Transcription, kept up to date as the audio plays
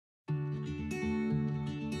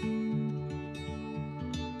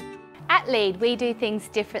At LEAD, we do things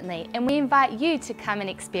differently and we invite you to come and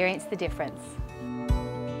experience the difference.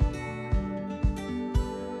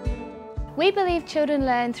 We believe children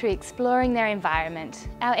learn through exploring their environment.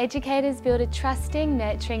 Our educators build a trusting,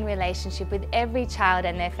 nurturing relationship with every child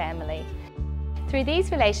and their family. Through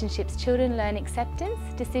these relationships, children learn acceptance,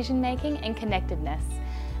 decision-making and connectedness.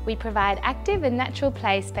 We provide active and natural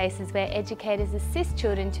play spaces where educators assist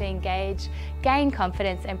children to engage, gain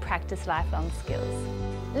confidence and practice lifelong skills.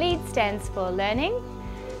 LEAD stands for learning,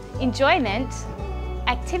 enjoyment,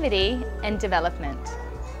 activity and development.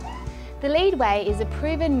 The LEAD Way is a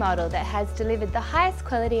proven model that has delivered the highest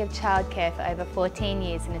quality of childcare for over 14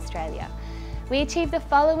 years in Australia. We achieve the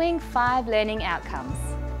following 5 learning outcomes.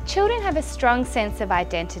 Children have a strong sense of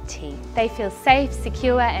identity. They feel safe,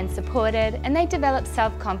 secure and supported, and they develop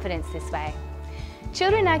self-confidence this way.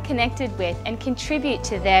 Children are connected with and contribute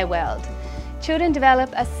to their world. Children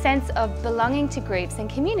develop a sense of belonging to groups and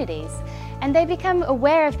communities, and they become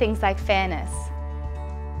aware of things like fairness.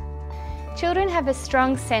 Children have a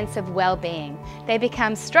strong sense of well-being. They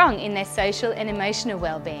become strong in their social and emotional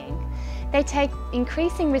well-being. They take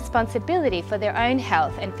increasing responsibility for their own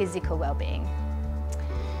health and physical well-being.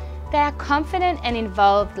 They are confident and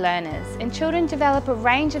involved learners, and children develop a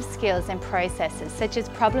range of skills and processes such as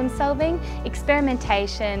problem solving,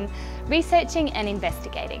 experimentation, researching and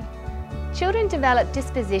investigating. Children develop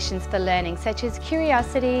dispositions for learning such as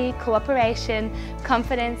curiosity, cooperation,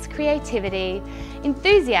 confidence, creativity,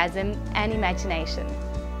 enthusiasm and imagination.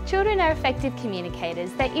 Children are effective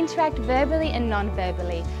communicators. They interact verbally and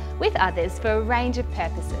non-verbally with others for a range of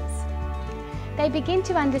purposes. They begin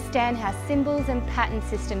to understand how symbols and pattern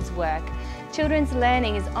systems work. Children's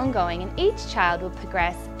learning is ongoing and each child will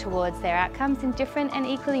progress towards their outcomes in different and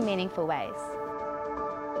equally meaningful ways.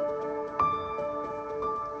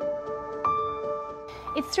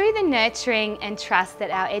 It's through the nurturing and trust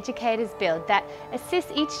that our educators build that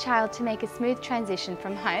assists each child to make a smooth transition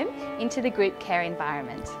from home into the group care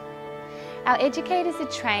environment. Our educators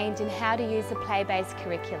are trained in how to use a play-based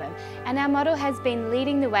curriculum, and our model has been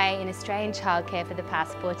leading the way in Australian childcare for the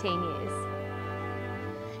past 14 years.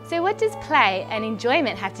 So what does play and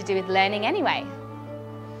enjoyment have to do with learning anyway?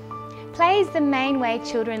 Play is the main way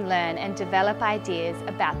children learn and develop ideas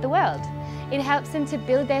about the world. It helps them to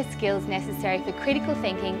build their skills necessary for critical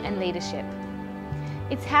thinking and leadership.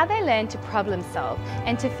 It's how they learn to problem solve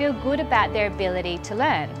and to feel good about their ability to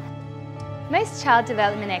learn. Most child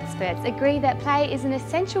development experts agree that play is an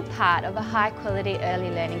essential part of a high-quality early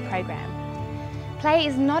learning program. Play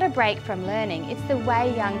is not a break from learning, it's the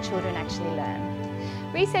way young children actually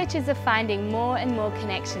learn. Researchers are finding more and more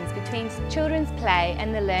connections between children's play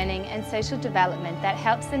and the learning and social development that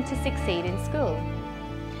helps them to succeed in school.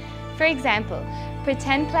 For example,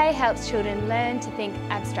 pretend play helps children learn to think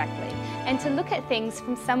abstractly and to look at things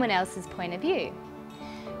from someone else's point of view.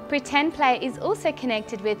 Pretend play is also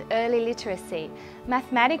connected with early literacy,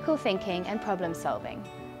 mathematical thinking and problem solving.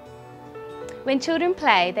 When children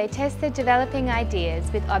play, they test their developing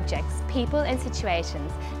ideas with objects, people and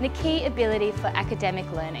situations, and a key ability for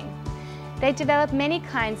academic learning. They develop many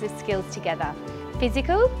kinds of skills together: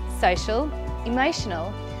 physical, social,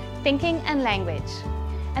 emotional, thinking and language.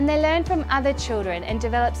 And they learn from other children and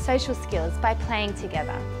develop social skills by playing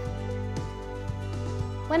together.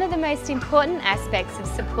 One of the most important aspects of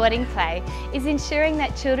supporting play is ensuring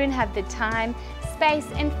that children have the time, space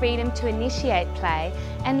and freedom to initiate play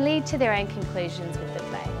and lead to their own conclusions with the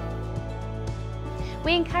play.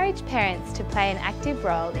 We encourage parents to play an active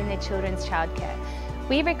role in their children's childcare.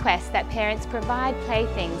 We request that parents provide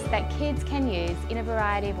playthings that kids can use in a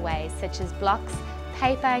variety of ways, such as blocks,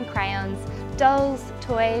 paper and crayons, dolls,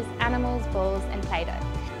 toys, animals, balls and Play-Doh.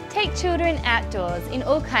 Take children outdoors in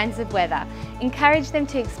all kinds of weather. Encourage them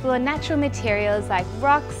to explore natural materials like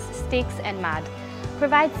rocks, sticks and mud.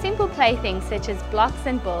 Provide simple playthings such as blocks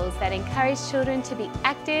and balls that encourage children to be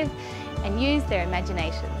active and use their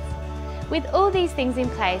imaginations. With all these things in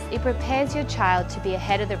place, it prepares your child to be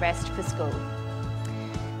ahead of the rest for school.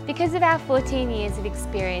 Because of our 14 years of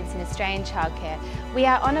experience in Australian childcare, we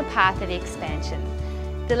are on a path of expansion.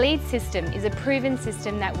 The LEAD system is a proven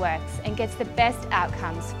system that works and gets the best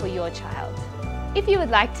outcomes for your child. If you would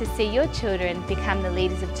like to see your children become the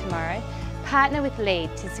leaders of tomorrow, partner with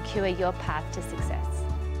LEAD to secure your path to success.